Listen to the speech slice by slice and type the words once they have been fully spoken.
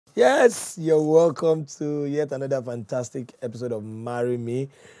Yes, you're welcome to yet another fantastic episode of Marry Me.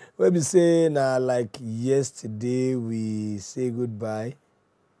 Where we say now, like yesterday, we say goodbye,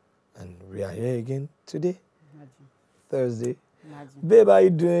 and we are here again today, Imagine. Thursday. Imagine. Babe, how you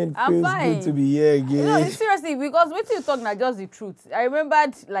doing? I'm Feels fine. good to be here No, again. seriously, because what you talk now just the truth. I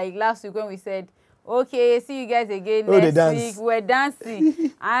remembered like last week when we said, okay, see you guys again next week. We're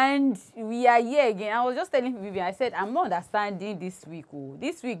dancing and we are here again. I was just telling Vivian, I said, I'm not understanding this week. Oh.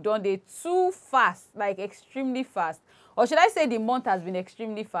 This week don't they too fast, like extremely fast. Or should I say the month has been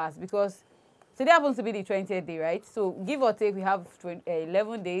extremely fast because today happens to be the 20th day, right? So give or take, we have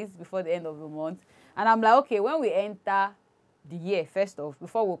 11 days before the end of the month. And I'm like, okay, when we enter the year, first off,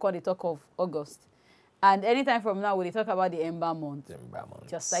 before we call the talk of August. And anytime from now, we talk about the Ember month.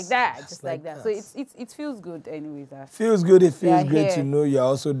 Just like that, just like that. So it feels good anyways. Feels good. It feels great here. to know you're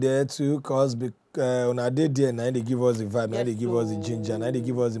also there too, because on our day there, now they give us the vibe, now they give us the ginger, now they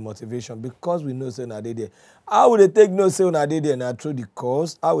give us the motivation, because we know say on our day there. How would they take no say on our day there now through the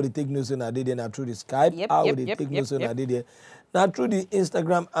course? How would they take no say on our day there now through the Skype? How would they take no say on our day there? Now through the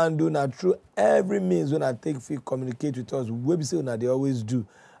Instagram and do now through every means when I take fit communicate with us, we be say on they always do.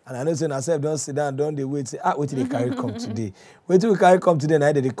 And I know say myself don't sit down, don't they wait, say, wait till they carry come today. Wait till we carry come today,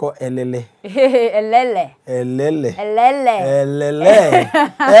 now they call Elele. Elele. Elele. Elele.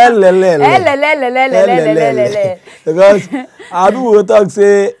 Elele. Elele. Because our people will talk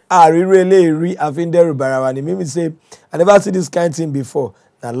say, really, I think they're barawani. Maybe say, I never see this kind of thing before.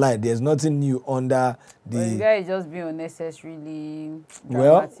 Now lie, there's nothing new under the. Well, you guys just being unnecessarily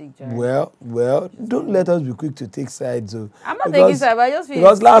dramatic. Well, don't let us be quick to take sides. So. I'm not taking sides, but I just feel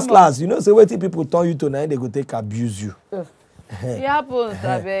because last, you know, say waiting people turn you to now, they go take abuse you. It happens,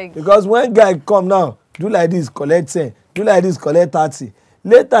 I beg. Because when guy come now, do like this, collect 10, do like this, collect 30.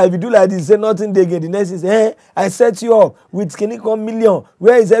 Later, if you do like this, say nothing they again. The next is, hey, I set you up with skinny come million.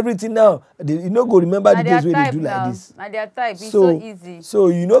 Where is everything now? You know, go remember the days when they do like this. Now their type is so easy. So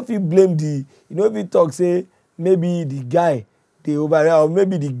you know if you blame if you talk say maybe the guy they over or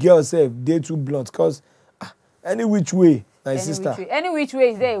maybe the girl self they too blunt. Cause any which way, my sister. Any which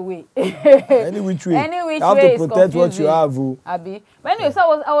way is there a way. Any which way. Any which you have way to protect what you have. Abi. But anyway,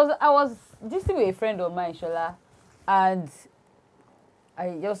 so I was just with a friend of mine, Shola, and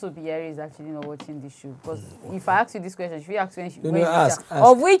I also Pierre is actually not watching this show because if I ask you this question, if you ask when ask.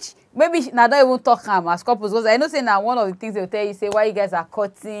 Of which maybe now don't even talk as couples because I know say now one of the things they'll tell you say why you guys are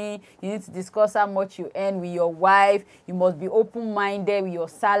cutting, you need to discuss how much you earn with your wife, you must be open-minded with your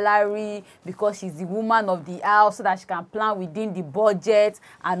salary because she's the woman of the house so that she can plan within the budget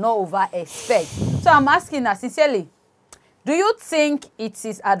and not over expect. So I'm asking now sincerely, do you think it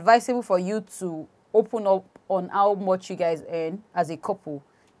is advisable for you to open up on how much you guys earn as a couple?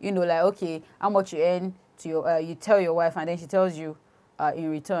 You know, like, okay, how much you earn to your, you tell your wife and then she tells you in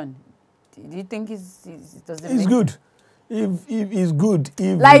return. Do you think it's good? If it's good,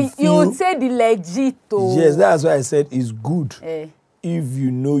 if like you would say the legit though. Yes, that's why I said it's good. If you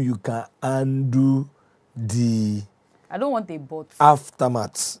know you can undo the. I don't want a but.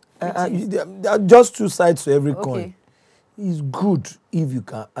 Aftermath. There are just two sides to every coin. It's good if you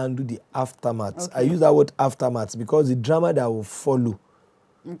can undo the aftermath. I use that word aftermath because the drama that will follow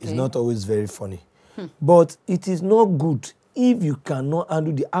is not always very funny. But it is not good if you cannot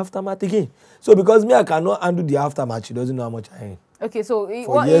undo the aftermath again. So because me, I cannot undo the aftermath, she doesn't know how much I earn. Okay, so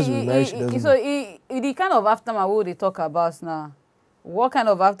for years we married, she doesn't know. The kind of aftermath what they talk about now, what kind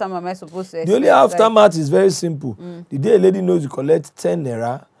of aftermath am I supposed to expect? The only aftermath is very simple. The day a lady knows you collect 10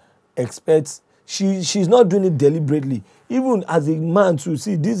 naira, expects she's not doing it deliberately. Even as a man to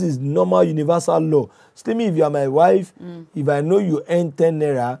see, this is normal universal law. Stingy, if you are my wife, if I know you earn 10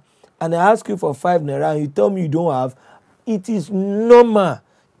 naira and I ask you for 5 naira and you tell me you don't have, it is normal,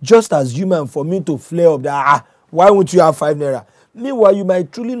 just as human, for me to flare up that, why won't you have 5 naira? Meanwhile, you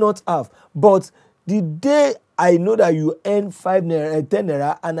might truly not have. But the day I know that you earn 5 naira, 10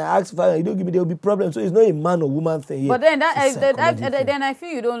 naira, and I ask 5 naira, you don't give me, there will be problems. So it's not a man or woman thing here. But then then I feel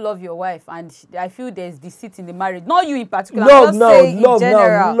you don't love your wife, and I feel there's deceit in the marriage. Not you in particular. Love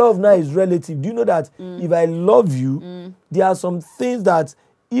now is relative. Do you know that if I love you, there are some things that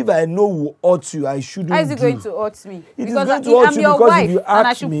if I know will hurt you, I shouldn't do. How is it going to hurt me? Because I'm your wife, and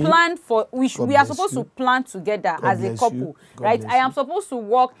I should plan for. We are supposed to plan together as a couple, right? I am supposed to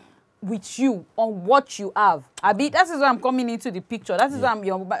work with you on what you have. Abi, that is why I'm coming into the picture. That is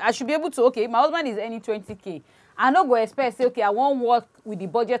why I should be able to, okay, my husband is earning 20K. I'm not going to expect, say, okay, I won't work with the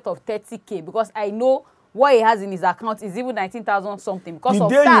budget of 30K because I know what he has in his account is even 19,000 something. Because the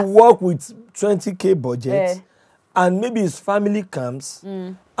of day that, you work with 20K budget, and maybe his family comes,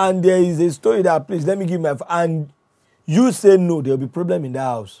 and there is a story that, please, let me give my, and You say no, there will be problem in that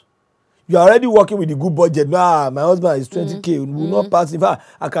house. You are already working with the good budget. My husband is 20K. We will not pass. In fact,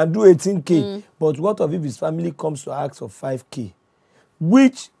 I can do 18K. But what of if his family comes to ask for 5K,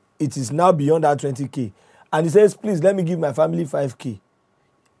 which it is now beyond that 20K, and he says, please let me give my family 5K.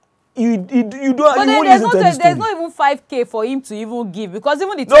 You don't. But then there's not even 5K for him to even give, because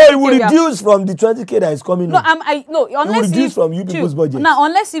even the 20K it will reduce from the 20K that is coming. No, unless it will reduce from you people's budget. Now,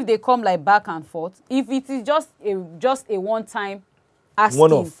 unless if they come like back and forth, if it is just a one-time asking.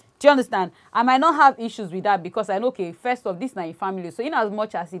 One-off. Do you understand? I might not have issues with that, because I know, okay, first off, this is my family. So in as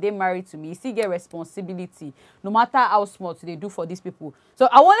much as they married to me, you still get responsibility, no matter how small they do for these people. So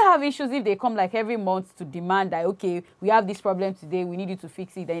I won't have issues if they come like every month to demand that, okay, we have this problem today, we need you to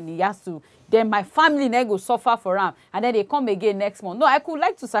fix it. Then he has to, then my family then go suffer for him, and then they come again next month. No, I could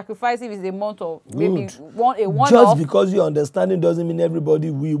like to sacrifice if it's a month or maybe one just off. Because your understanding doesn't mean everybody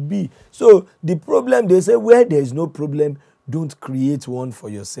will be. So the problem, they say, where there is no problem, don't create one for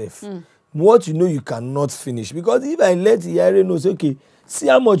yourself. What you know you cannot finish. Because if I let Yare know, say, okay, see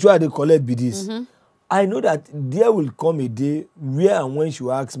how much you are they collect with this. I know that there will come a day where and when she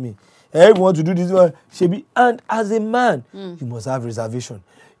will ask me, hey, you want to do this one? And as a man, you must have reservation.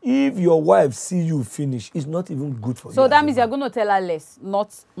 If your wife see you finish, it's not even good for you. So that means you're going to tell her less,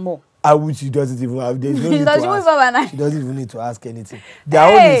 not more. I wish she doesn't even have. There's no need to ask. She doesn't even need to ask anything. Their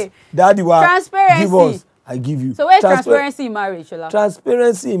own is, Daddy, give us. I give you. So where's transparency in marriage, Shola?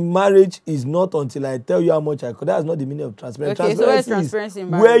 Transparency in marriage is not until I tell you how much I could. That's not the meaning of transparency. Okay, so where's transparency in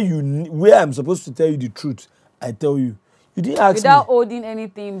marriage? Where I'm supposed to tell you the truth, I tell you. You didn't ask me. Without holding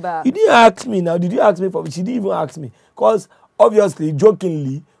anything back. You didn't ask me now. Did you ask me for? She didn't even ask me. Because obviously,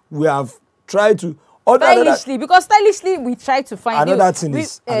 jokingly, we have tried to. Stylishly, because stylishly we try to find another thing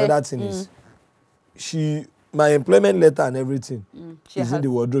is my employment letter and everything is in the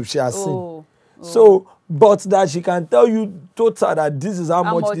wardrobe. She has seen. So, but that she can tell you total that this is how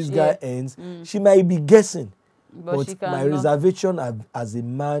much this guy earns, she might be guessing. But my reservation as a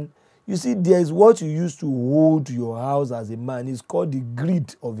man, you see, there is what you use to hold your house as a man. It's called the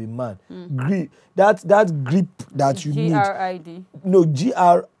grid of a man. Grid. That grip that you need. G-R-I-D. No,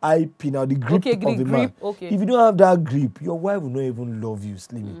 G-R-I-P. Now the grip of a man. Okay. If you don't have that grip, your wife will not even love you,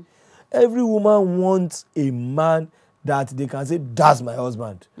 Slimmy. Every woman wants a man that they can say, that's my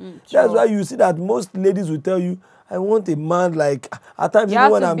husband. That's why you see that most ladies will tell you, I want a man like, at times, you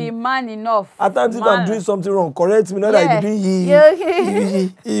have to be man enough. At times, if I'm doing something wrong, correct me, not that you're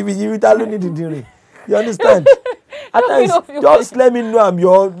doing you understand? At times, just let me know I'm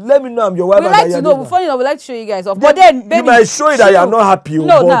your wife. We like to know, before you know, we like to show you guys off. But then, baby, you might show you that you're not happy.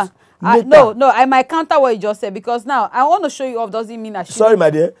 I might counter what you just said, because now I want to show you off doesn't mean that. Sorry,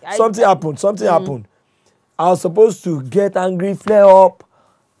 my dear. Something happened. I was supposed to get angry, flare up.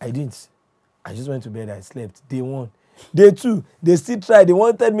 I didn't. I just went to bed. I slept. Day 1. Day 2, they still tried. They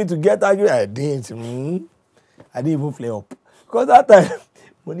wanted me to get angry. I didn't. I didn't even flare up. Because that time,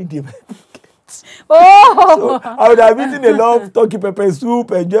 money came in my pocket. So I would have eaten a lot of turkey pepper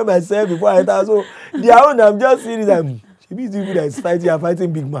soup, enjoy myself before I enter. So their own, I'm just seeing it. These people that is fighting are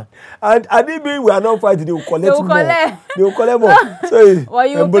fighting big man. And I didn't mean we are not fighting, they will collect more. They will collect more. So well,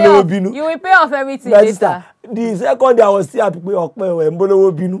 you will pay off everything later. The second day I was still happy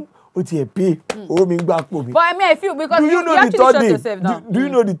Mbolowo Binu. But I mean, I feel because you actually shot yourself now. Do you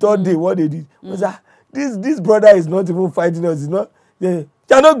know the third day what they did? Was that this brother is not even fighting us. He's not. You're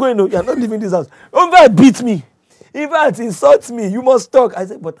not going. You're not leaving this house. Over beat me. In fact, insults me. You must talk. I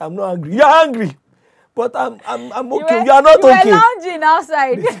said, but I'm not angry. You're angry. But I'm okay. You are not okay. You were lounging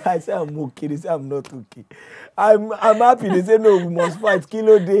outside. I said I'm okay. They say I'm not okay. I'm happy. They say no, we must fight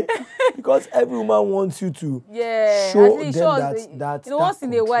kilo day, because every woman wants you to show them that once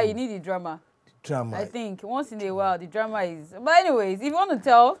in a while you need the drama. Drama. I think once in a while the drama is. But anyways, if you want to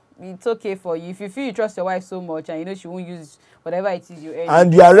tell, it's okay for you. If you feel you trust your wife so much and you know she won't use whatever it is you earn,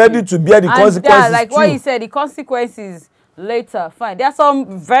 and you are ready to bear the consequences. Like what you said, the consequences. Later, fine. There are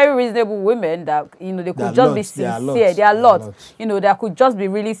some very reasonable women that they could just be sincere. There are lots, that could just be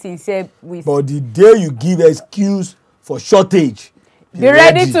really sincere with. But the day you give excuse for shortage, be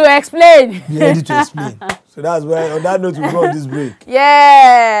ready to explain. Be ready to explain. So that's why, on that note, we go on this break.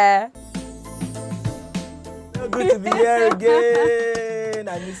 Yeah. So good to be here again.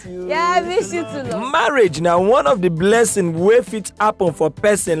 I miss you. Yeah, I miss you too. Marriage now one of the blessing wey fit happen for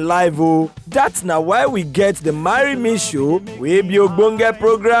person life o. That's now why we get the Marry Me show wey be ogbonge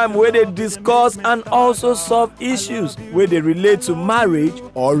program wey dey discuss and also solve issues wey dey relate to marriage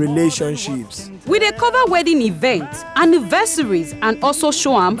or relationships. We dey cover wedding events, anniversaries and also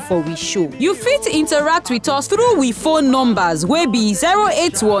show am for we show. You fit interact with us through we phone numbers wey be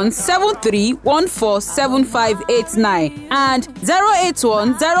 08173147589 and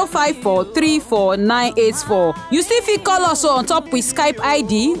 08105434984. You still fit call us on top with Skype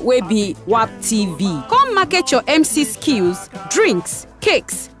ID wey be WAP TV. Come market your MC skills, drinks,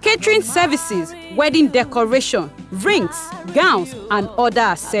 cakes, catering services, wedding decoration, rings, gowns and other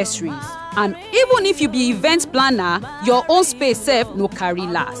accessories. And even if you be event planner, your own space sef no carry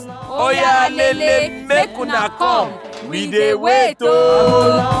last. Oya lele, make una come, we dey wait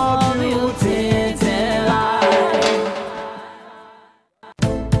o.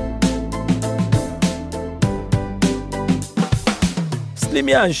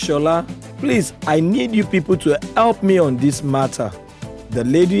 Slimmy and Shola, please, I need you people to help me on this matter. The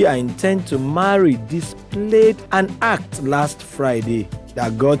lady I intend to marry displayed an act last Friday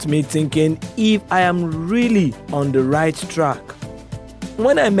that got me thinking if I am really on the right track.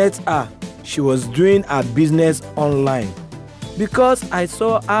 When I met her, she was doing her business online. Because I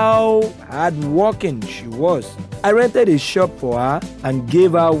saw how hardworking she was, I rented a shop for her and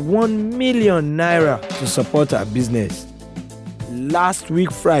gave her 1 million naira to support her business. Last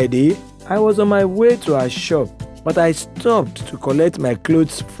week Friday, I was on my way to her shop, but I stopped to collect my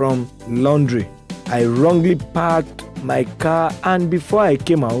clothes from laundry. I wrongly parked my car and before I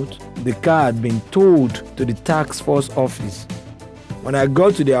came out, the car had been towed to the tax force office. When I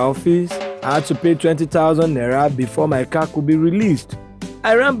got to their office, I had to pay 20,000 naira before my car could be released.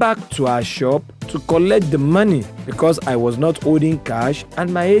 I ran back to our shop to collect the money because I was not holding cash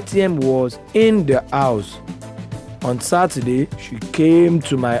and my ATM was in the house. On Saturday, she came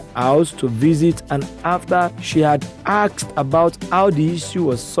to my house to visit and after she had asked about how the issue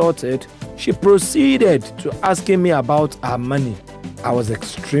was sorted, she proceeded to asking me about her money. I was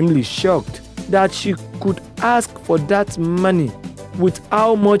extremely shocked that she could ask for that money with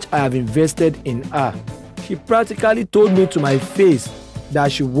how much I have invested in her. She practically told me to my face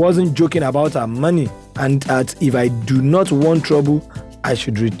that she wasn't joking about her money and that if I do not want trouble, I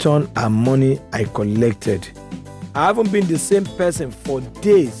should return her money I collected. I haven't been the same person for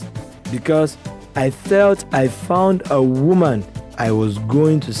days because I felt I found a woman I was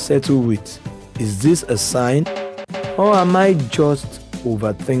going to settle with. Is this a sign or am I just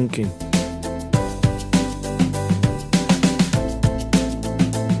overthinking?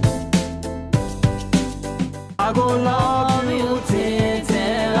 I go love you till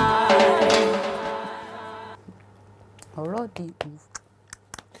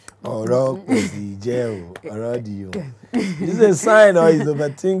ọ̀rọ̀ kò sì jẹ́ o, ọ̀rọ̀ di o. Is this a sign or is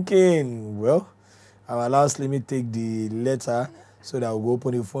overthinking? Well, I'll allow Slimmy take the letter so that we'll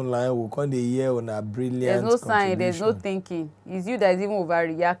open the phone line. We'll come the year on a brilliant There's no sign, there's no thinking. It's you that is even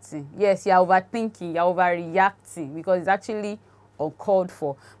overreacting. Yes, you're overthinking, you're overreacting because it's actually uncalled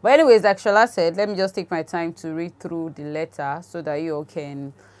for. But anyways, like Shola said, let me just take my time to read through the letter so that you all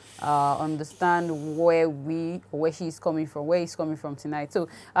can understand where she's coming from, where he's coming from tonight. So,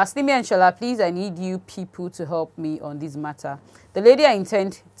 Slimmy and Shola, please, I need you people to help me on this matter. The lady I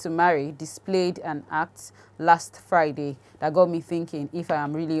intend to marry displayed an act last Friday that got me thinking if I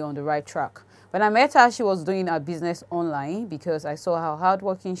am really on the right track. When I met her, she was doing her business online because I saw how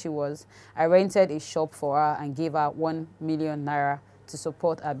hardworking she was. I rented a shop for her and gave her 1 million naira to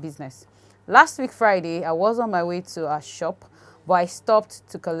support her business. Last week Friday, I was on my way to her shop, but I stopped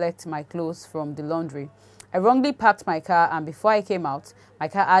to collect my clothes from the laundry. I wrongly parked my car and before I came out, my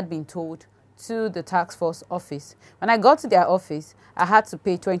car had been towed to the tax force office. When I got to their office, I had to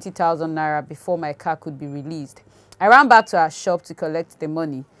pay 20,000 naira before my car could be released. I ran back to our shop to collect the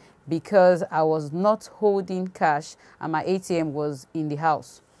money because I was not holding cash and my ATM was in the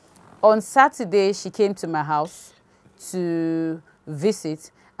house. On Saturday, she came to my house to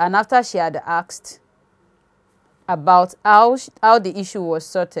visit and after she had asked about how the issue was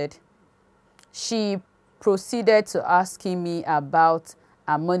sorted, she proceeded to asking me about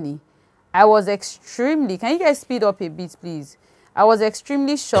her money. I was extremely, can you guys speed up a bit, please? I was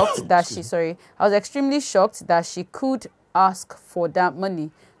extremely shocked that she could ask for that money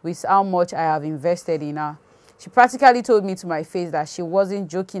with how much I have invested in her. She practically told me to my face that she wasn't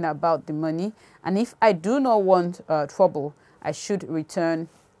joking about the money and if I do not want trouble, I should return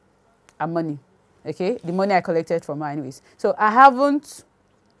her money. Okay, the money I collected from her anyways. So I haven't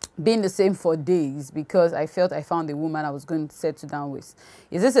being the same for days because I felt I found a woman I was going to settle down with.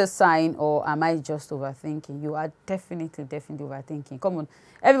 Is this a sign or am I just overthinking? You are definitely overthinking. Come on.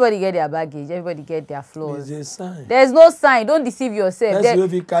 Everybody get their baggage. Everybody get their flaws. There's a sign. There's no sign. Don't deceive yourself. Let's see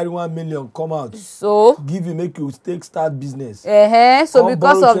if you carry 1 million, come out. So? Give you, make you start business. So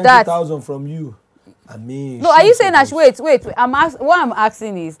because of that. 20,000 from you. I mean. No, are you saying that? Wait. What I'm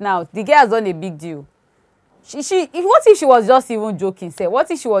asking is now, the girl has done a big deal. What if she was just even joking? Say, what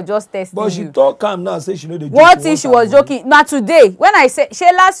if she was just testing you? But she talk calm now, say she know the joke. What if she was joking? Now today, when I said,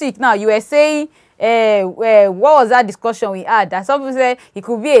 last week now, you were saying, what was that discussion we had? That some people said it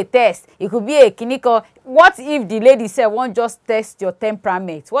could be a test, it could be a clinical. What if the lady said won't just test your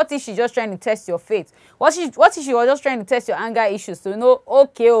temperament? What if she's just trying to test your faith? What if she was just trying to test your anger issues to know,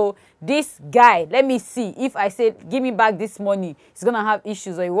 okay, oh, this guy, let me see if I say give me back this money, he's gonna have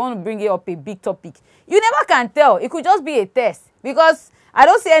issues, or you want to bring it up a big topic. You never can tell. It could just be a test because I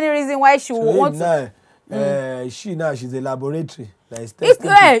don't see any reason why she would want to. She's a laboratory.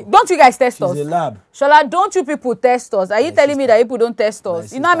 Don't you guys test us? She's a lab. Shola, don't you people test us? Are you telling me that people don't test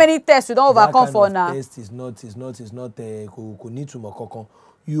us? You know how many tests we don't overcome for now? Test is not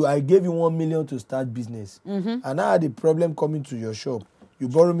I gave you 1 million to start business. And I had a problem coming to your shop. You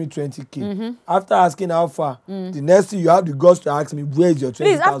borrow me 20K. After asking how far, the next thing you have the guts to ask me, where is your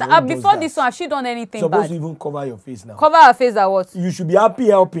 20,000? Please, before this one, has she done anything bad? Supposed to even cover your face now. Cover her face at what? You should be happy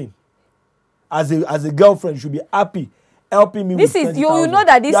helping. As a girlfriend, you should be happy helping me with 20,000. You know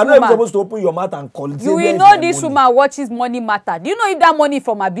that this woman. You are not even supposed to open your mouth and call it. You will know this woman watches Money Matter. Do you know if that money is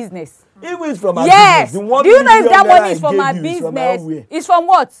from her business? Even it's from her business. The Do you know if that money is from her business? It's from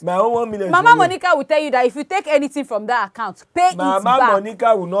what? My own 1 million. Mama Monica will tell you that if you take anything from that account, pay it back. Mama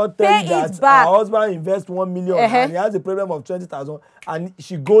Monica will not tell you that her husband invests 1 million and he has a problem of 20,000 and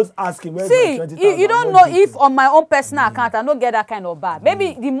she goes asking where is my 20,000. You don't know if on my own personal account I don't get that kind of bad.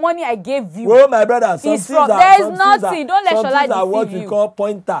 Maybe the money I gave you. Well, my brother, there's nothing. Don't let Shola deceive you. What we call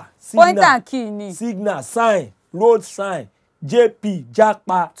pointer, signal, pointer and key. Signal, sign, road sign. JP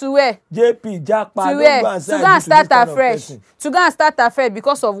Jackpa. To where? JP Jackpa. To where? To go and start afresh. To go and start afresh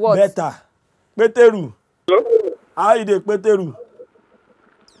because of what? Better. Peteru. Hello? How you doing, Peteru?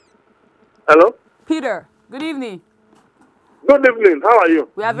 Hello? Peter, good evening. Good evening. How are you?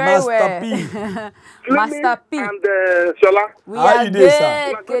 We are very well. Master P. And Shola. We are good.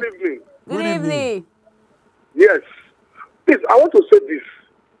 Sir? Good evening. Good evening. Yes. Please, I want to say this.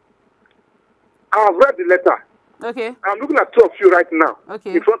 I have read the letter. Okay. I'm looking at two of you right now. Okay.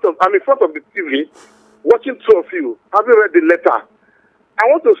 I'm in front of the TV, watching two of you. Having read the letter, I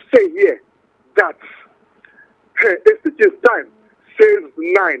want to say here that a stitch's time saves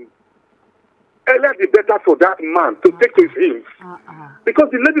 9. Earlier the better for that man to take his heels. Because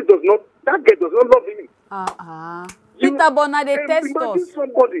the lady that girl does not love him. Peter Bona, they test us. Imagine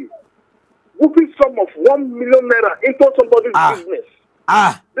somebody whooping sum of 1 million naira into somebody's business.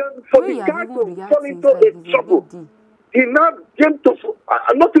 Then for the guy to fall into a trouble, he now came to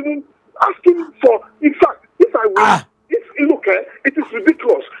not even asking for. In fact, if I will, if you look at it, is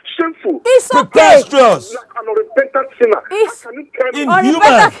ridiculous, shameful. It's okay. Preposterous. Like an unrepentant sinner. It's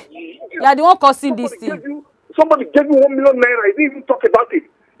inhuman. You are the one causing this thing. Somebody gave you 1 million naira. He didn't even talk about it.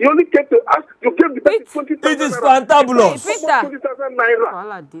 He only came to ask. You gave the person 20,000 naira. It is fantabulous. 20,000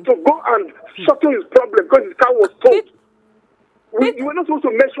 naira to go and settle his problem because his car was towed. You were not supposed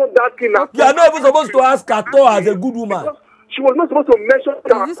to mention that thing. You are not even supposed to ask at all as a good woman. She was not supposed to mention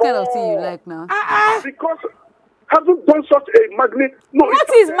that. Is this kind of thing you like now? Because having done such a what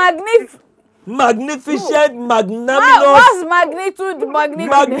is magnificent, magnanimous. What's magnitude?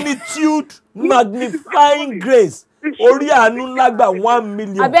 Magnitude, magnifying grace. Orí àánú lágbà 1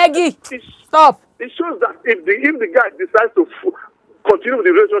 million. I beg you. Stop. It shows that if the guy decides to continue with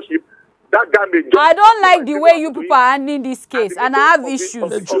the relationship, that guy may just... I don't like the way you people are handling this case, and I have issues.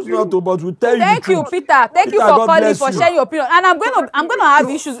 They choose not to, but we tell you. Thank you, Peter. Thank you for calling, for sharing your opinion. And I'm gonna have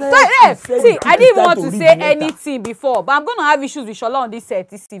issues. See, I didn't want to say anything before, but I'm gonna have issues with Shola on this set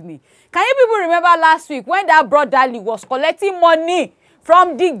this evening. Can you people remember last week when that brotherly was collecting money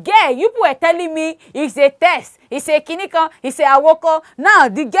from the girl? You people were telling me it's a test, it's a clinical, it's a awoko. Now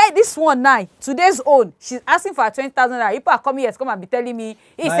the girl, this one now, today's own, she's asking for 20,000 naira. People are coming here to come and be telling me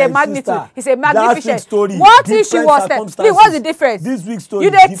it's a magnitude, it's a magnificent. Story, what if she was there? What's the difference? This week's story.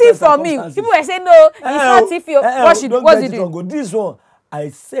 You dey thief from me. People were saying no, it's not thief. What's it doing? This one, I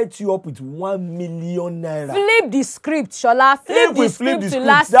set you up with 1 million naira. Flip the script, Shola. Flip the script to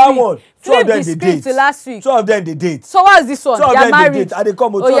last that week. One, flip the script to last week. Two of them they date. So what's this one? They are married. And they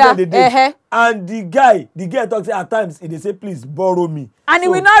come out, two of them they date. And the guy talks at times, they say, please borrow me. And he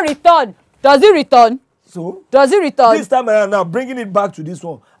will not return. Does he return? So? Does he return? This time around now, bringing it back to this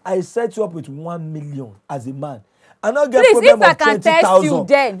one, I set you up with 1 million as a man. I not get please, problem if I of can test you,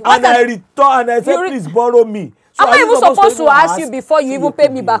 then and I return and I say please borrow me. So am I even supposed to ask you before you even pay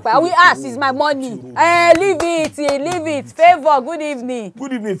me back? I will ask, is my money. Leave it. Favor, good evening.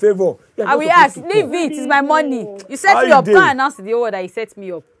 Good evening, Favor. I will ask, leave it, is my money. You set me up, can't announce the word that you set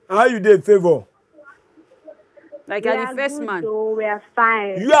me up. How you dey, Favor? Like you're the first man. So we are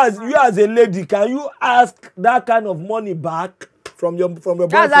fine. You as a lady, can you ask that kind of money back from your boyfriend?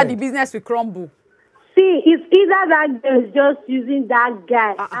 That's how the business will crumble. See, it's either that girl is just using that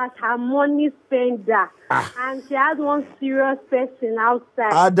guy as her money spender, and she has one serious person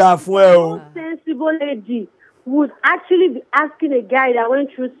outside. Adafuel. Sensible lady would actually be asking a guy that went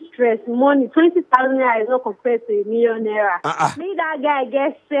through stress money. 20,000 naira is not compared to a million naira. Make that guy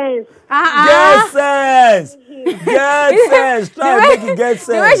get sense. Get sense. Get sense. Try to make it get sense.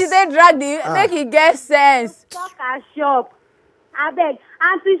 The way she say drag make it get sense. Talk her shop. I beg.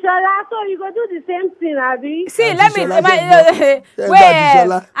 Auntie Shola, so you go do the same thing, Abi? See, Auntie let me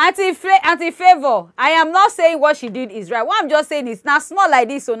wait. Auntie Favor, I am not saying what she did is right. What I'm just saying is now small like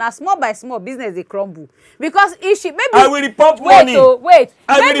this, so now small by small business they crumble. Because if she maybe I will repump money. Wait.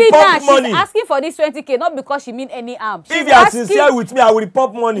 I will maybe now money. She's asking for this 20K not because she mean any harm. If you are sincere with me, I will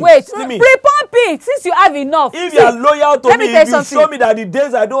repump money. Wait, repump it since you have enough. If you are loyal to me, if you show me that the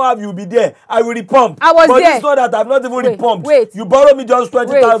days I don't have, you'll be there. I will repump. I was but there. It's not that I've not even repumped. Wait. You borrow me just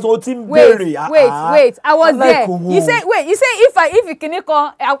 20,000. Wait. I was there. You say if you can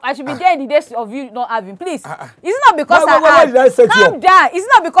call, I should be there in the days of you not having. Please, it's not because why did I set you up? Calm down. It's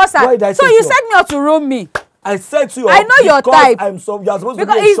not because so you set me up to roam me. I said to you, I know your type. You are supposed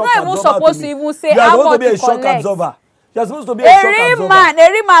because to be a shock it's not even supposed to even say how much to to collect. You're supposed to be a shock absorber.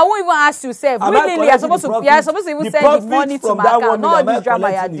 Every man won't even ask you self. Willingly, you're supposed to even send the money to my account. Not all this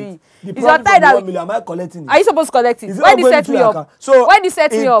drama you're doing. The profit from 1 million, am I collecting it? Are you supposed to collect it? Why did you set me up? So why did you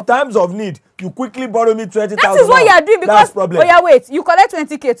set me up? In times of need, you quickly borrow me 20,000. That is what you are doing because wait, you collect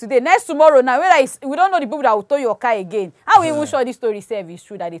 20K today. Next tomorrow now, we don't know the people that will tow your car again. How we even sure this story is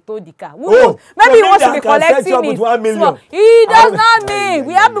true that they towed the car? Maybe he wants to be collecting it. So, he does not mean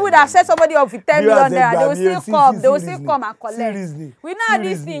we have people that set somebody up with 10 million naira. They will still come. They will still come and collect. We know how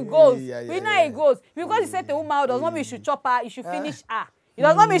this thing goes. We know how it goes. Because he said the woman does not mean you should chop her, you should finish her. It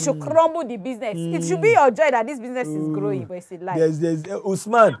does not mean you should crumble the business. It should be your joy that this business is growing, but it's a lie. There's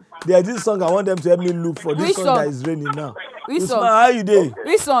Usman, there's this song I want them to help me look for. This song that is raining now. Which Usman, song? how you doing?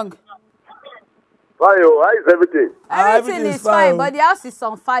 Which song? How is everything? Everything is fine, but the house is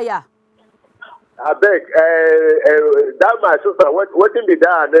on fire. I beg, that my sister, what did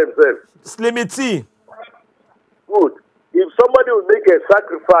that name say? Slimmy T. Good. If somebody will make a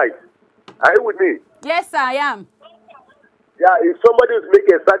sacrifice, are you with me? Yes, I am. Yeah, if somebody will make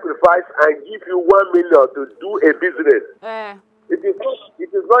a sacrifice and give you 1 million to do a business, it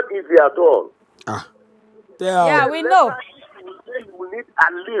is not easy at all. Yeah, we know. You will need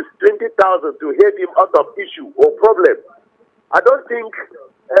at least 20,000 to help him out of issue or problem. I don't think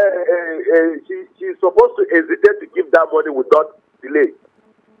she's supposed to hesitate to give that money without delay.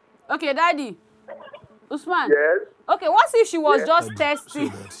 Okay, Daddy. Usman. Yes. Okay, what if she was just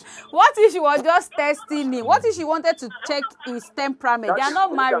testing? What if she was just testing him? What if she wanted to check his temperament? They are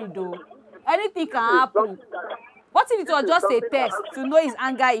not married though. Anything can happen. What if it was just a test to know his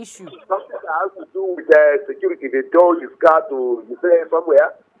anger issue? Something that has to do with security. They tow his car to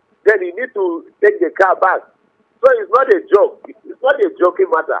somewhere. Then he need to take the car back. So it's not a joke. It's not a joking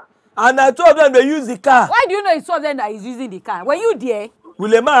matter. And I told them they use the car. Why do you know it's two of them that is using the car? Were you there?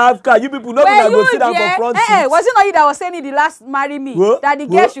 Will a man have car? You people know that go sit down for front seat. Was it not you that was saying in the last marry me? That the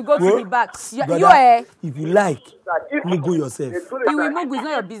girl should go to the back. If you like, you go yourself. You will move, it's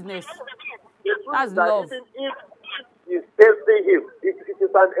not your business. That's love. Even if he's testing him, it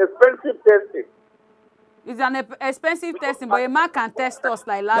is an expensive testing. It's an expensive testing, but a man can test us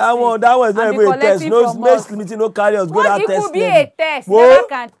like last that one is not even a test. No carry us go that test. It could be a test. Never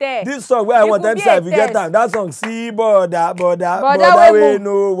can test. This song where I want them to say, if you get that song, see, border, we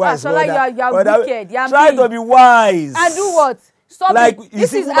know wise. Try to be wise. And do what? Stop like it. You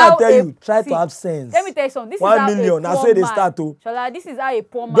see, I tell you, try to have sense. Let me tell you something. This 1 is million. That's where they start to. Shola, this is how a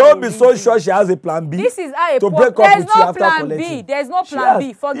poor man. Don't be so sure she has a plan B. This is how a to poor. break up There's with no you after plan collecting. B. There's no plan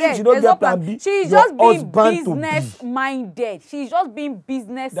B. Forget. There's no plan B. She's just being business minded. She's just being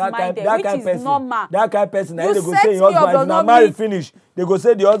business minded, which is normal. That kind of person. They go say your husband. If na married finish, they go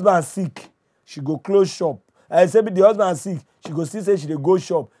say the husband sick. She go close shop. I say the husband sick. She go still say she dey go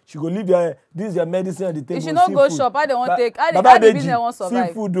shop. She go leave this your medicine on the table. If she not go shop, I don't want take. How the business won't survive?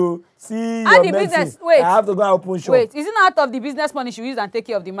 See food though. See your medicine. Wait. I have to go and open shop. Wait, isn't out of the business money she use and take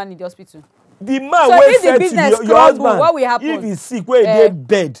care of the man in the hospital? The man so wey if the set business your husband, what will happen? if he sick, wey dey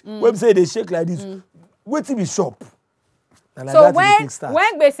bed, wey be say dey shake like this, wetin be shop? So when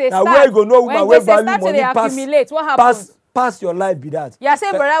gbese start, where you go know woman wey value money accumulate, what happens? Pass your life be that. You are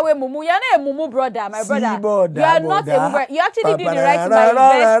saying brother wey mumu, you are not a mumu brother, my brother. You are not a mumu brother. You actually did the right thing by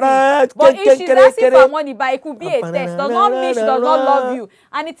investing. But if she's asking for money, but it could be a test. Does not mean she does not love you,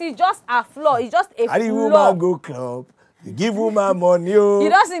 and it is just a flaw. It's just a flaw. Carry woman go club. You give woman money, oh. You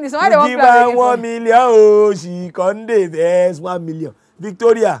don't sing this. Why they want to give her 1 million, oh. She can't invest 1 million.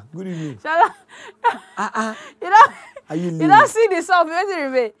 Victoria, good evening. You don't see the song.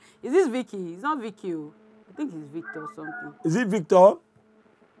 Is this Vicky? It's not Vicky. I think it's Victor or something. Is it Victor?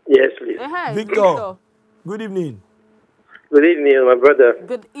 Yes, please. Victor. Good evening. Good evening, my brother.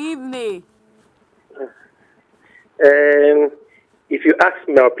 Good evening. If you ask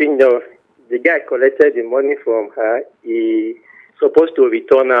my opinion, the guy collected the money from her. He supposed to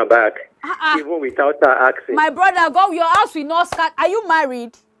return her back, even without her asking. My brother, go. Your house will not scatter. Are you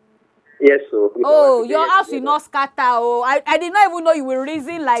married? Yes, sir. Oh, your house will not scatter. Oh, I did not even know you were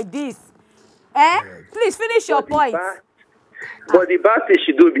reason like this. Please finish your point. But the bad thing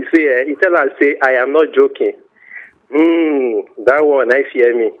she do be say, he tell her say, I am not joking. That one, I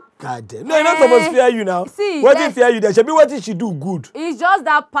fear me. God damn. No, you're not supposed to fear you now. See, what did fear you? There should be what did she do good. It's just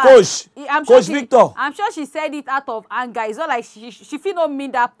that part. Coach Victor. I'm sure she said it out of anger. It's not like she feel not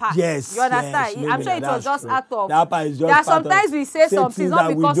mean that part. Yes. You understand? Yes, I'm sure it was just out of. That part is just there sometimes we say something not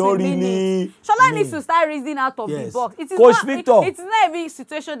because we mean it. Shola needs to start reasoning out of the box. It is Coach not, Victor. It's not every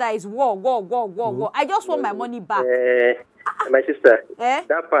situation that is war. I just want my money back. My sister,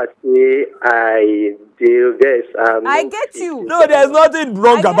 that part I deal this. I get you. No, there's nothing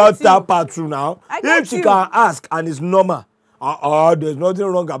wrong about that part too now. If she can ask and it's normal. There's nothing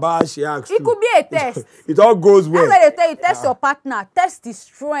wrong about how she asks. It could be a test. It all goes well. That's why they tell you, test your partner, test the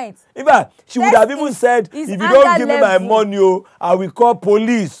strength. In fact, she would have even said, if you don't give me my money, I will call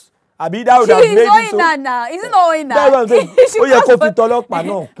police. Abi that would have made it so. Is it not owing her? That's what I'm saying. You go fit ọlọ́pàá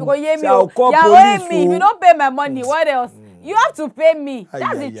náà. Say I'll call police. If you don't pay my money, what else? You have to pay me.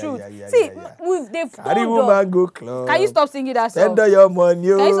 That's the truth. See, they've told us. Go club. Can you stop singing that song? Send her your money.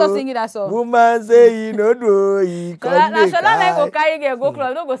 Can you stop singing that song? Woman say you no do, he come dey Shola go carry girl go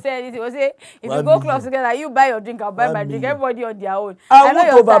club. No go say anything. Go say if you go club together, you buy your drink, I'll buy my drink. Everybody on their own. I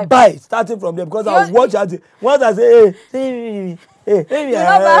won't overbuy starting from there because I'll watch at it. Once I say, hey,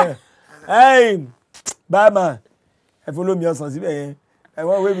 bye man. I follow me on something. I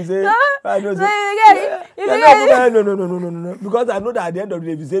want where we say, no. Because I know that at the end of the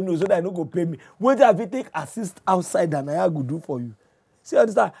day, if you say no, so that I no go pay me. What have you take assist outside and I go do for you? See,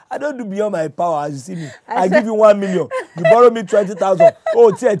 understand? I don't do beyond my power as you see me. I give you 1 million. You borrow me 20,000. Oh,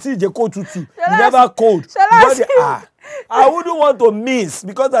 you code to you never code. I wouldn't want to miss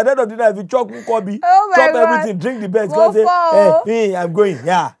because at the end of the day, if you chop Kobe, chop everything, drink the best, because hey, I'm going,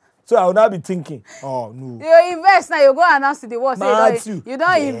 yeah. So I will now be thinking, oh no. You invest now, you go announce to the world. Say you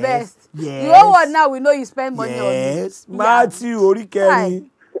don't invest. Yes. The whole world now we know you spend money on me. Yes, Matthew, Orikeri.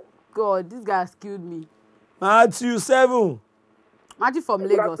 God, this guy has killed me. Matthew 7. Matthew from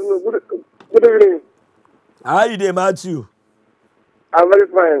Lagos. Good evening. How are you there, Matthew? I'm very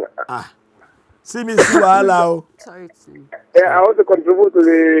fine. See me, see wahala. Sorry to. Yeah, I want to contribute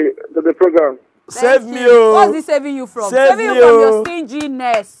to the program. Save me, oh. What's he saving you from? Saving you from your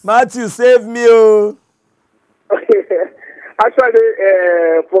stinginess. Matthew, save me, oh. Actually,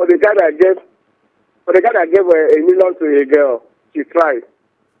 for the guy that gave $1 million to a girl, she tried.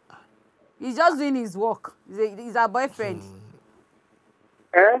 He's just doing his work. He's her boyfriend.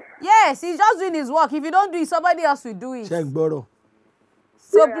 Yes, he's just doing his work. If you don't do it, somebody else will do it. Check borrow.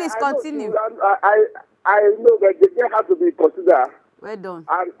 So yeah, please continue. I know that the girl has to be considered. Well done.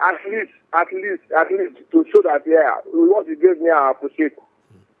 And at least to show that what you gave me, I appreciate.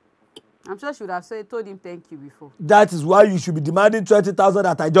 I'm sure she would have told him thank you before. That is why you should be demanding 20,000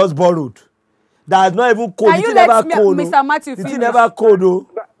 that I just borrowed. That is not even code. Can you let Mr. Matthew finish? It never code, oh.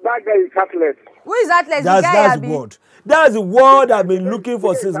 That guy is heartless. Who is heartless? That's the word. That's the word I've been looking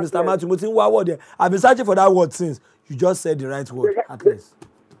for since Mr. Matthew. I've been searching for that word since. You just said the right word. Heartless.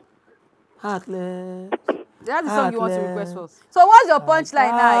 Heartless. That's the song you want to request for. So what's your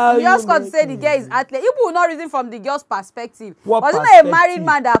punchline now? You just got to say the girl is heartless. You will not reason from the girl's perspective. What was perspective? It not a married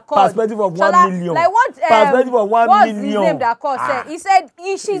man that called? Perspective of 1 million. Like what? Perspective of 1 what's million. His name that called? Said he said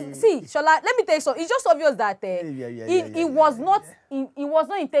see Shola. Let me tell you something. It's just obvious that he was not. He was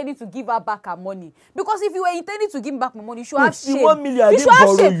not intending to give her back her money, because if you were intending to give back my money, you should have shame. 1 million, you should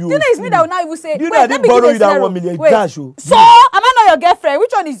have shame. Do you know it's me that will now even say, wait, let me borrow you that 1 million. Wait. Dash, so am I not your girlfriend?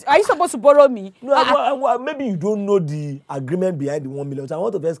 Which one one is, are you supposed to borrow me? No, maybe you don't know the agreement behind the 1 million. So I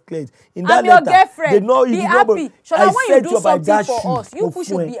want to first clear it. In that I'm your letter, girlfriend. they know be you happy. Shola, when you do something for us, you people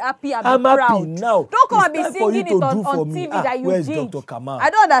should be happy and I'm be proud. happy now. Don't come it's and be time for you singing to it on, do for on me. TV that you where's did. Dr. Kamal? I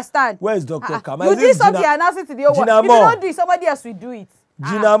don't understand. Where's Dr. Kamal? You did something and announced it to the whole world. If you don't do it, somebody else will do it.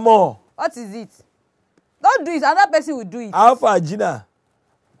 Gina Moore. What is it? Don't do it. Another person will do it. How far, Gina?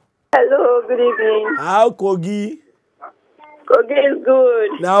 Hello, good evening. How Kogi? Kogi is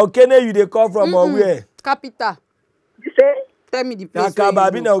good. Now, Okene, you dey come from or where? Capital. You say? Tell me the place.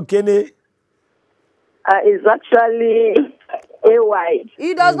 Nakababi na Okene. It's actually AY.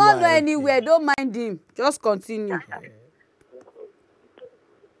 He does not know anywhere. Don't mind him. Just continue.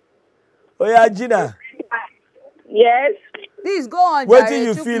 Oh yeah, Gina. Yes. Please go on. What do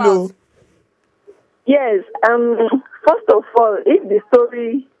you feel? Oh? Yes. First of all, if the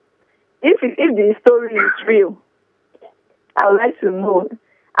story is real, I would like to know.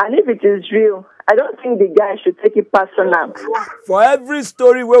 And if it is real, I don't think the guy should take it personal. For every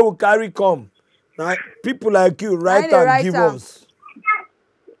story where we carry come, right? People like you write and give us.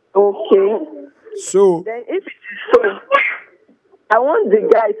 Okay. So then if it is so, I want the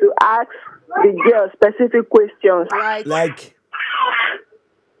guy to ask the girl specific questions. Like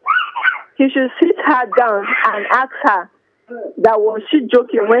he should sit her down and ask her that was she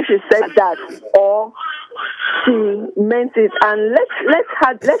joking when she said that, or she meant it, and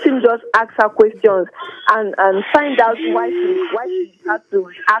let him just ask her questions and find out why she had to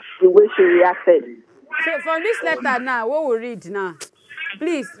act the way she reacted. So from this letter now, what we read now,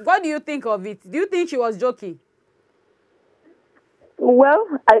 please, what do you think of it? Do you think she was joking? Well,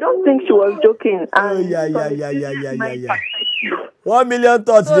 I don't think she was joking. Yeah. 1 million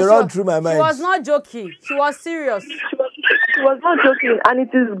thoughts they run through my mind. She was not joking. She was serious. She was not joking, and it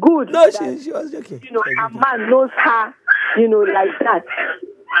is good. No, she was joking. You know, a man knows her, you know, like that.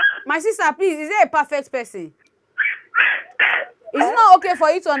 My sister, please, is there a perfect person? Is it not okay for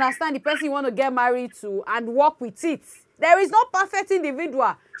you to understand the person you want to get married to and work with it? There is no perfect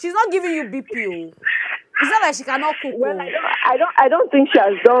individual. She's not giving you BPO. It's not like she cannot cook. Well, I don't think she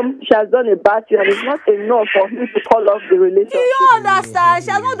has done a bad thing, and it's not enough for him to call off the relationship. Do you understand? She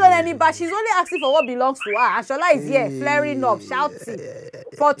has not done any bad. She's only asking for what belongs to her. And Shola is here, flaring up, shouting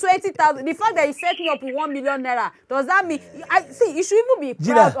for 20,000. The fact that he set me up with 1 million naira, does that mean? You should even be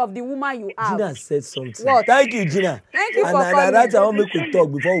proud of the woman you have. Gina said something. What? Thank you, Gina. Thank you for coming. And I want to make we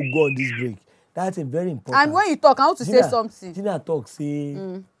talk before we go on this break. That's very important. And when you talk, I want to say something. Gina talk,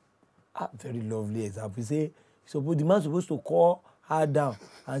 say, very lovely example. Say, the man supposed to call her down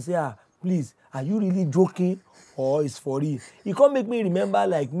and say, please, are you really joking or it's for real? It can't make me remember,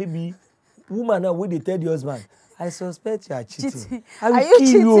 like, maybe woman now when they tell the husband, I suspect you are cheating. I will are you kill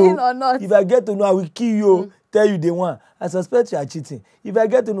cheating you or not? If I get to know, I will kill you. Tell you day one, I suspect you are cheating. If I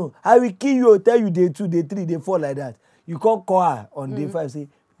get to know, I will kill you. Tell you day 2, day 3, day 4, like that. You can't call her on day 5. Say,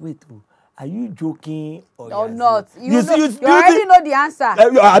 wait, are you joking or not? You already know the answer.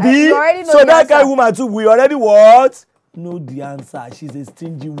 You already know so that kind of woman too, we already what? Know the answer. She's a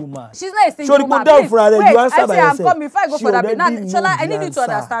stingy woman. She's not a stingy woman. Please, wait, you answer by yourself. I'm coming. Before I go for that bit. Now, Shola, I need you to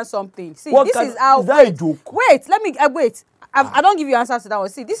understand something. See, this is how. Is that a joke? Wait, let me wait. I don't give you answers to that one.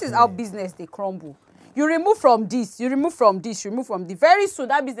 See, this is how business they crumble. You remove from this, you remove from this, you remove from the. Very soon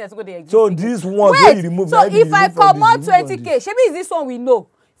that business go to exist. So this one, where you remove. So if I come out 20K, maybe is this one we know.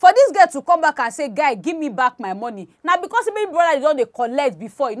 For this girl to come back and say, guy, give me back my money. Now, because maybe brother, they don't collect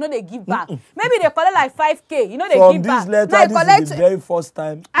before, you know, they give back. Maybe they collect like 5K, you know, they give back. From this letter, this is the very first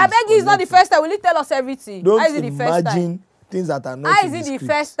time. I beg you, it's not the first time. Will you tell us everything? Don't imagine things that are not in the script. How is it the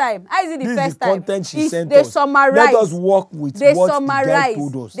first time? How is it the first time? This is the content she sent us. Let us work with what the guy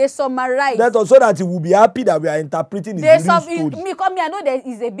told us. They summarize. Let us, so that he will be happy that we are interpreting his real story. I know there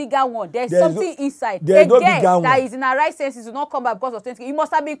is a bigger one. There's something inside. There's no bigger one. That is in her right senses will not come back because of 20K. You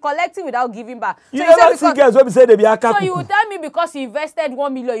must have been collecting without giving back. You never see girls when we say they be akakuku. So you will tell me because you invested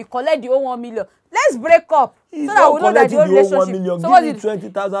 1 million, you collect the whole 1 million. Let's break up. He's so that we know that the whole relationship. 1 million. So give me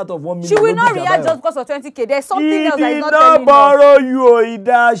 20,000 out of 1 million. She will not react just because of 20K. There's something else that is not telling us. He did not borrow you. He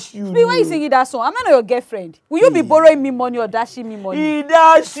dash you. Why you singing that song? I'm not your girlfriend. Will you be borrowing me money or dashing me money? He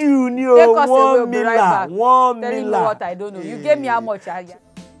dash you. Take us away. We'll be right back. 1 Telling me what I don't know. You gave me how much?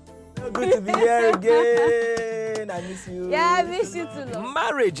 Good to be here again. I miss you. Yeah, I miss you too. Love.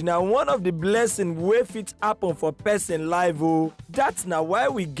 Marriage now one of the blessing wey fit happen for person life oh. That's now why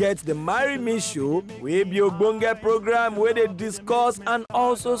we get the Marry Me show wey be ogbonge program where they discuss and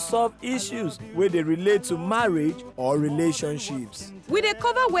also solve issues where they relate to marriage or relationships. We dey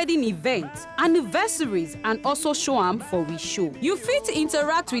cover wedding events, anniversaries and also show am for we show. You fit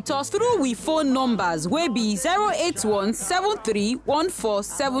interact with us through we phone numbers wey be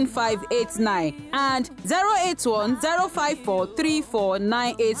 08173147589 and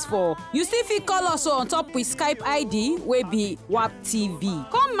 08105434984. You still fit call us on top with Skype ID wey be WAP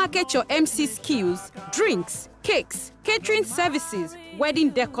TV. Come market your MC skills, drinks, cakes, catering services,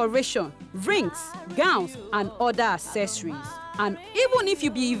 wedding decoration, rings, gowns and other accessories. And even if you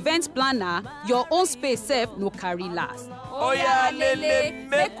be event planner, your own space sef no carry last. Oya lele,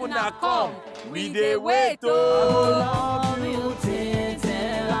 make una come, we dey wait oh.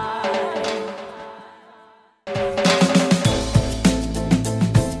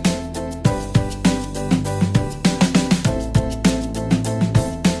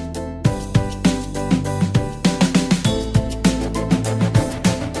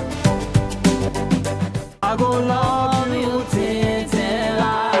 I go love you till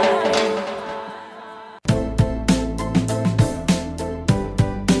I.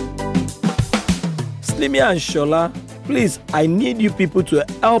 Slimmy and Shola, please, I need you people to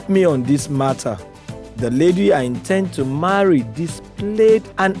help me on this matter. The lady I intend to marry displayed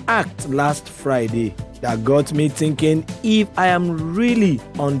an act last Friday that got me thinking if I am really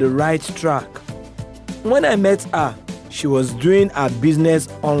on the right track. When I met her, she was doing her business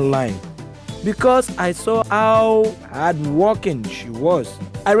online. Because I saw how hardworking she was,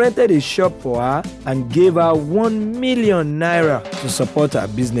 I rented a shop for her and gave her 1 million naira to support her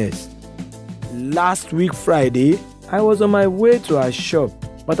business. Last week Friday, I was on my way to her shop,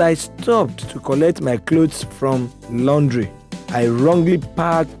 but I stopped to collect my clothes from laundry. I wrongly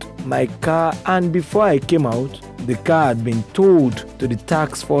parked my car and before I came out, the car had been towed to the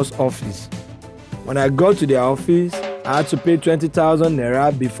tax force office. When I got to their office, I had to pay 20,000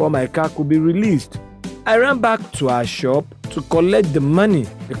 naira before my car could be released. I ran back to our shop to collect the money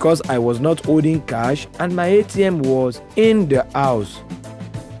because I was not holding cash and my ATM was in the house.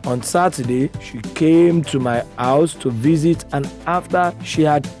 On Saturday, she came to my house to visit and after she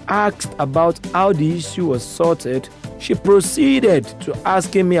had asked about how the issue was sorted, she proceeded to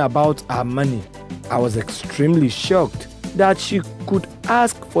asking me about her money. I was extremely shocked that she could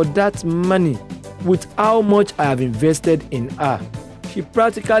ask for that money with how much I have invested in her. She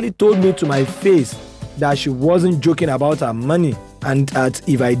practically told me to my face that she wasn't joking about her money and that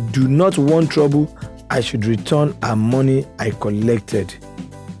if I do not want trouble, I should return her money I collected.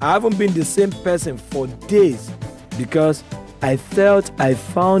 I haven't been the same person for days because I felt I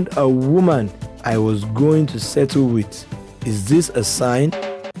found a woman I was going to settle with. Is this a sign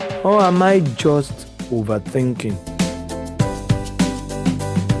or am I just overthinking?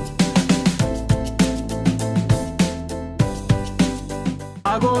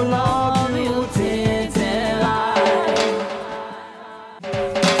 I go love you till I.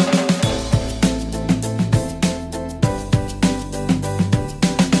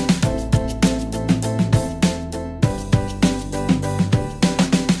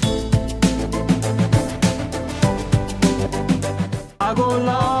 I go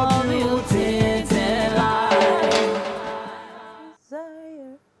love you till I.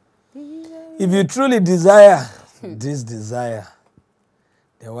 If you truly desire this desire,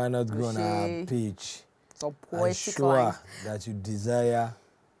 then why not go on our page and show that you desire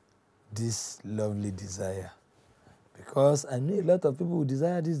this lovely desire? Because I know a lot of people who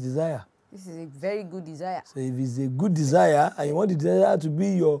desire this desire. This is a very good desire. So if it's a good desire and you want the desire to be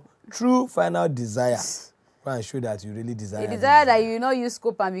your true final desire, go and show that you really desire. A desire that you not use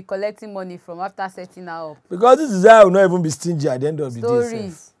scope and be collecting money from after setting her up. Because this desire will not even be stingy at the end of the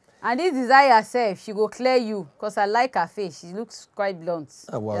day. And this desire herself, she go clear you because I like her face. She looks quite blunt.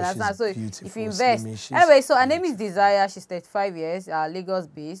 Oh, wow, she's so beautiful. If you invest. Slimmy, anyway, so her name is Desire. She's 35 years, Lagos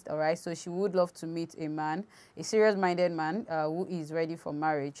based. All right. So she would love to meet a man, a serious-minded man who is ready for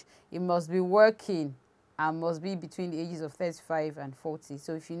marriage. He must be working and must be between the ages of 35 and 40.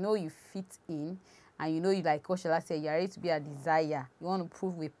 So if you know you fit in, and you know you like Coach Shola said, you're ready to be a desire. You want to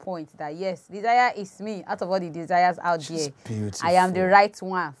prove with point that yes, desire is me. Out of all the desires out there, beautiful. I am the right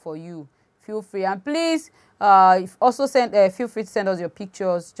one for you. Feel free and please also feel free to send us your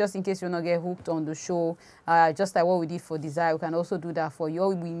pictures just in case you not get hooked on the show. Just like what we did for Desire, we can also do that for you.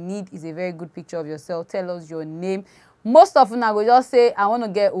 All we need is a very good picture of yourself. Tell us your name, most of them will just say, I want to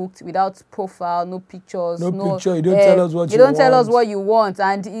get hooked without profile, no pictures, no picture. You don't tell us what you want. You don't tell us what you want,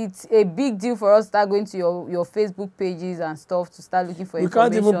 and it's a big deal for us to start going to your Facebook pages and stuff to start looking for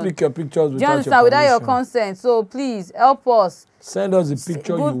information. We can't even pick your pictures without your consent. So please help us. Send us the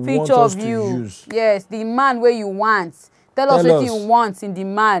picture you want us to use. Yes, the man where you want. Tell us what you want in the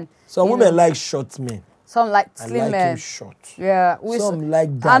man. Some women like short men. Some like slim men. I like him short. Yeah. Some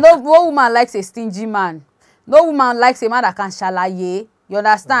like that. And no woman likes a stingy man. No woman likes a man that can shalaye. You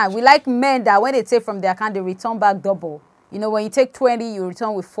understand? Right. We like men that when they take from their account, they return back double. You know, when you take 20, you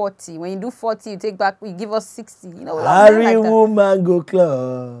return with 40. When you do 40, you take back, you give us 60. You know, Harry like woman go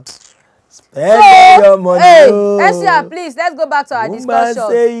club. Spend your money. Hey, Essia, please, let's go back to our discussion.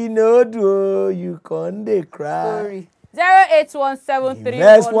 Woman say you know do, you can't dey cry. Sorry. 08173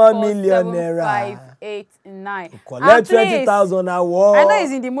 invest 1 million naira. 589. Collect 20,000 award. I know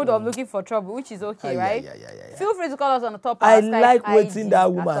he's in the mood of looking for trouble, which is okay, right? Yeah. Feel free to call us on the top. I like waiting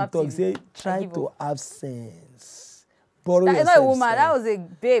that woman talk. Say try to have sense. Borrow that is not a woman. Sense. That was a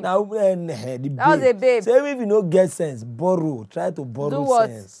babe. That was a babe. Say if you no get sense, borrow. Try to borrow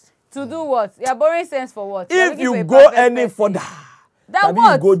sense. To do what? You are borrowing sense for what? If you go any further. That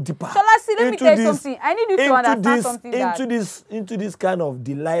what? You go deeper. Shola, see, let me tell you something. I need you to understand something. Into this kind of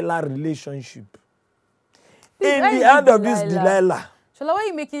Delilah relationship. In the end of this Delilah. Shola, why are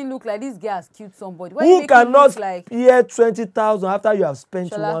you making it look like this guy has killed somebody? Who cannot pay 20,000 after you have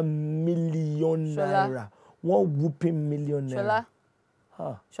spent 1 million naira? 1 whooping million naira.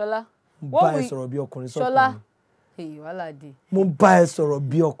 Shola. What will you... Shola. Hey, wala di. Mo bá ẹ sọ̀rọ̀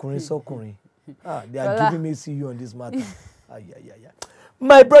bí ọkùnrin sọ́kùnrin. They are giving me see you on this matter.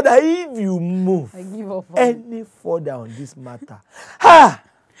 My brother, if you move any further on this matter,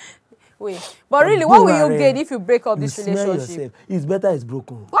 wait, but really, what will you gain if you break up this relationship? It's better it's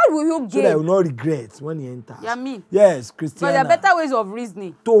broken. What will you gain? So that you will not regret when you enter. Yeah, me. Yes, Christiana. But there are better ways of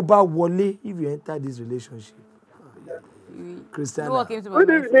reasoning. Tó bá wọlé if you enter this relationship. Christiana. No one came to my mind.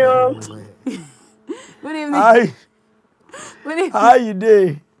 Good evening. Hi. Good evening. How you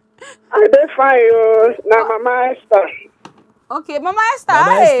doing? I dey fine, now Mama Esther. Okay, Mama Esther.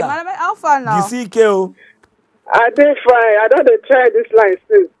 Hey, Mama, how far now? The CKO. I dey fine. I don't try this line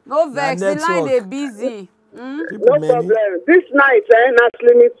since. No vex, the line dey busy. No problem. This night,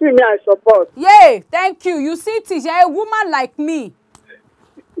 Natalie, me I support. Yay, thank you. You see, Tish, you're a woman like me.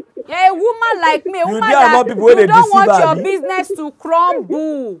 You're a woman like me. A woman that you don't want your business to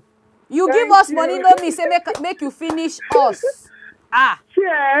crumble. You give us money, no me say make you finish us. See,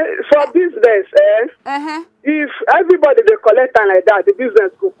 for business, if everybody they collect time like that, the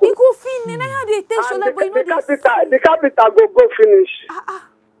business go go. It go finish. Now they take Shola, but you know the capital go finish.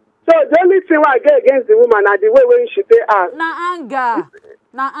 So the only thing I get against the woman are the way when she take ask. Na anger.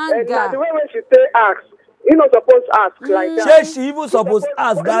 The way when she take ask. You not supposed to ask like that. She even supposed to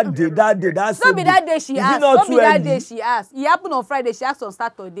ask that day. That's not be that day she asked. Not be that day she asked. It happened on Friday. She asked on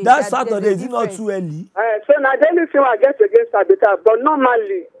Saturday. That Saturday is not too early. So now the only thing I get against her better. But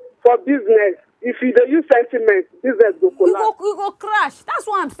normally for business, if you don't use sentiment, business go collapse. You go crash. That's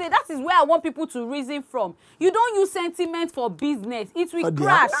what I'm saying. That is where I want people to reason from. You don't use sentiment for business. It will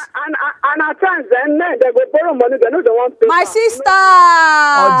crash. And at times, then they go borrow money. They know they want paper. My sister.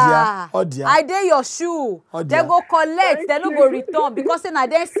 Oh dear. I dare your shoe. They go collect. They no go return because then I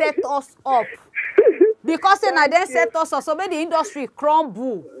then set us up. Because then I then set us up. So maybe the industry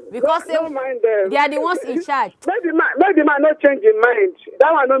crumble. Because they are the ones in charge. Maybe man not change in mind.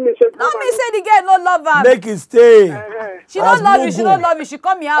 That one don't mean say. No me say the girl no love her. Make it stay. She don't love you. She don't love you. She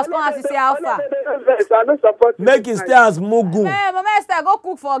come your house, come and say alpha. Make it stay as Mugu. Hey, Mama Esther, go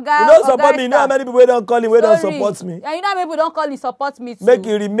cook for guys. You don't support me. You know how many people don't call him, don't support me. Yeah, you know how many people don't call him, support me too. Make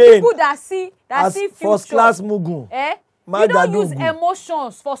it remain. People that see future. First class Mugu. You don't use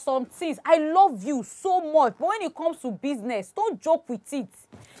emotions for some things. I love you so much, but when it comes to business, don't joke with it.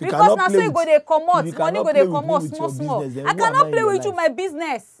 Because now so you go they come out, money go they come out small. I cannot play with you my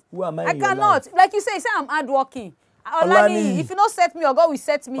business. Who am I? I cannot. Like you say I'm hardworking. Olani, if you don't set me, or God will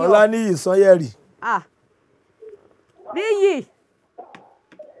set me up. Olani is Sonyeri. Niyi.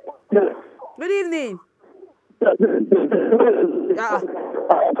 Good evening.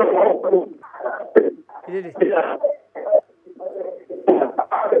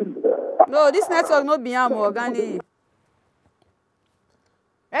 No, this network not be am organic.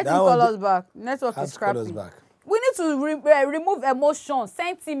 Let him call us back. Network is crappy. We need to remove emotion,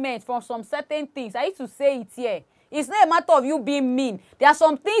 sentiment from some certain things. I used to say it here. It's not a matter of you being mean. There are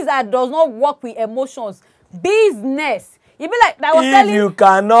some things that does not work with emotions. Business. You be like that was telling you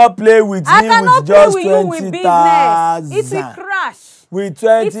cannot play with me with just 20,000. It will crash. with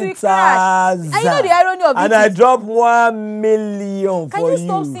 20,000. And you know the irony of it. And I drop 1 million Can for you you.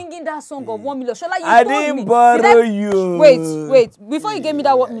 stop singing that song of 1 million? Shola, you I told didn't me. borrow you. Wait. Before you gave me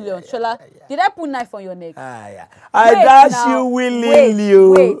that 1 million, Shola, did I put knife on your neck? I dash you willingly.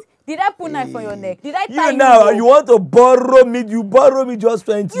 Wait. Did I put knife on your neck? Did I tie you? Now, you want to borrow me? You borrow me just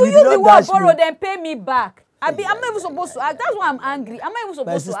 20. You use the word borrow, then pay me back. I'm not even supposed to ask. That's why I'm angry. I'm not even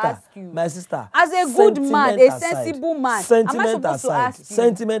supposed to ask you. My sister. As a good man, a sensible man, am I supposed to ask you?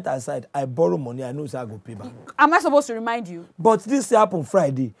 Sentiment aside, I borrow money. I know so I go pay back. Am I supposed to remind you? But this happened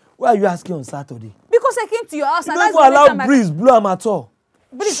Friday. Why are you asking on Saturday? Because I came to your house you and don't even allow breeze blow am at all.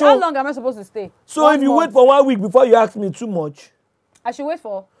 Breeze, how long am I supposed to stay? So if you wait for 1 week before you ask me too much. I should wait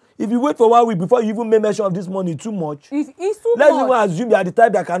for? If you wait for 1 week before you even make mention of this money too much. It's too Let's much. even assume you are the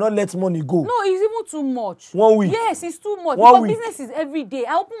type that cannot let money go. No, it's even too much. 1 week. Yes, it's too much. 1 week. Because business is every day.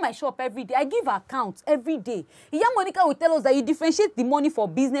 I open my shop every day. I give accounts every day. Iya Monica will tell us that you differentiate the money for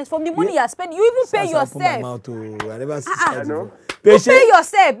business from the money you are spending. You even pay yourself. I never see You pay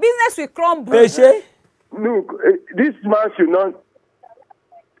yourself. Business will crumble. Look, this man should not.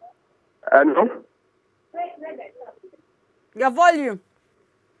 No? Your volume.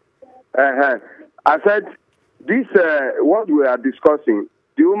 I said, this what we are discussing,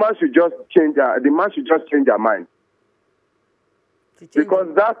 the woman should just change the man should just change her mind.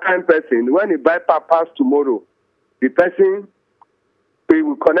 Because that kind of person, when he buy pass tomorrow, the person he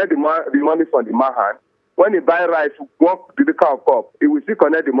will connect the money from the man hand. When he buy rice, walk to the cow cup, he will still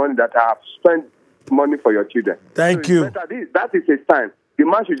connect the money that I have spent money for your children. Thank you. That is his time. The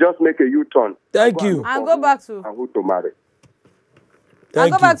man should just make a U-turn. Thank you. And go back to. And who to marry.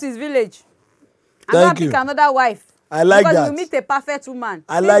 And go back to his village. And go pick another wife. I like that. Because you meet a perfect woman.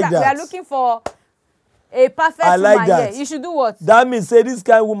 I like that. We are looking for a perfect woman. Yeah. You should do what? That means say this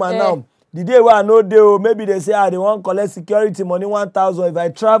kind of woman now. The day where I know they maybe they say they want to collect security money 1,000. If I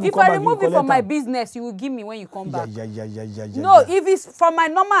travel, if I remove it from my business, you will give me when you come back. No, if it's from my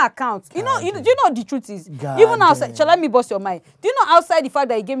normal account, you know the truth is. Even outside, shall let me bust your mind? Do you know outside the fact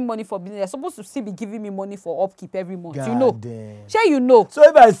that you gave me money for business, you're supposed to still be giving me money for upkeep every month? You know. Sure, you know. So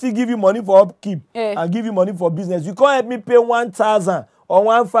if I still give you money for upkeep and give you money for business, you can't help me pay 1,000. Or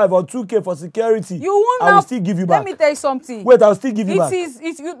 1,500 or 2K for security. You won't. I will still give you back. Let me tell you something. Wait, I'll still give you back.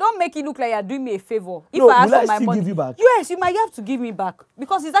 You don't make it look like you're doing me a favor. If no, I ask will for my still money, give you back? Yes, you might have to give me back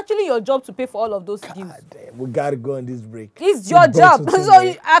because it's actually your job to pay for all of those deals. Damn, we gotta go on this break. It's your job, so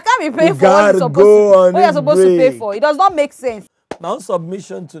I can't be paying for what you're supposed to pay for. It does not make sense. Now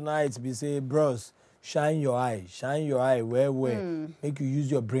submission tonight be say, bros, shine your eye where make you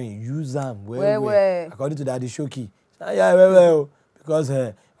use your brain, use them where according to Daddy Shoki. Shine your eye where because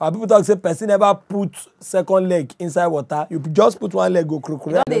our people talk say person never put second leg inside water. You just put one leg go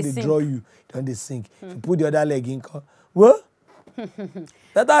crocodile, then they draw you, then they sink. You put the other leg in. What?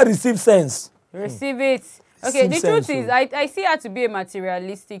 That receive sense. Receive it. Okay, the truth is, I see her to be a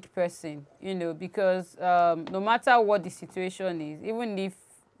materialistic person, you know, because no matter what the situation is, even if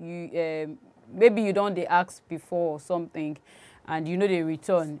you maybe you don't ask before or something, and you know they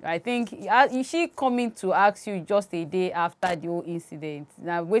return. I think is she coming to ask you just a day after the whole incident?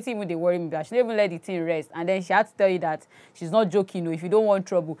 Now waiting when they worry me back. She didn't even let the thing rest, and then she had to tell you that she's not joking. No, if you don't want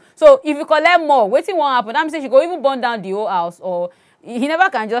trouble, so if you collect more, waiting won't happen. I'm saying she go even burn down the whole house, or he never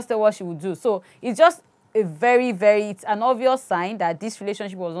can just tell what she would do. So it's just a it's an obvious sign that this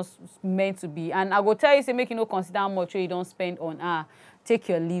relationship was not meant to be. And I go tell you, say make you no consider how much you don't spend on her. Take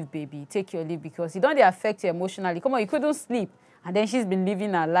your leave, baby. Take your leave because it don't affect you emotionally. Come on, you couldn't sleep. And then she's been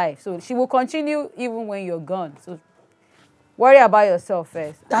living her life. So she will continue even when you're gone. So worry about yourself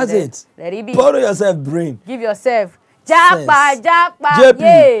first. That's it. Let it be. Borrow yourself brain. Give yourself. Jackpot.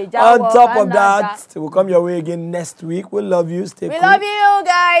 JP, on top of that, we'll come your way again next week. We love you. Stay cool. We love you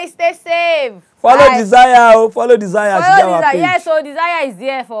guys. Stay safe. Follow Desire. Follow Desire. Yes, so Desire is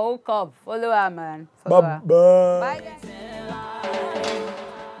there for hook up. Follow her, man. Follow her. Bye. Bye.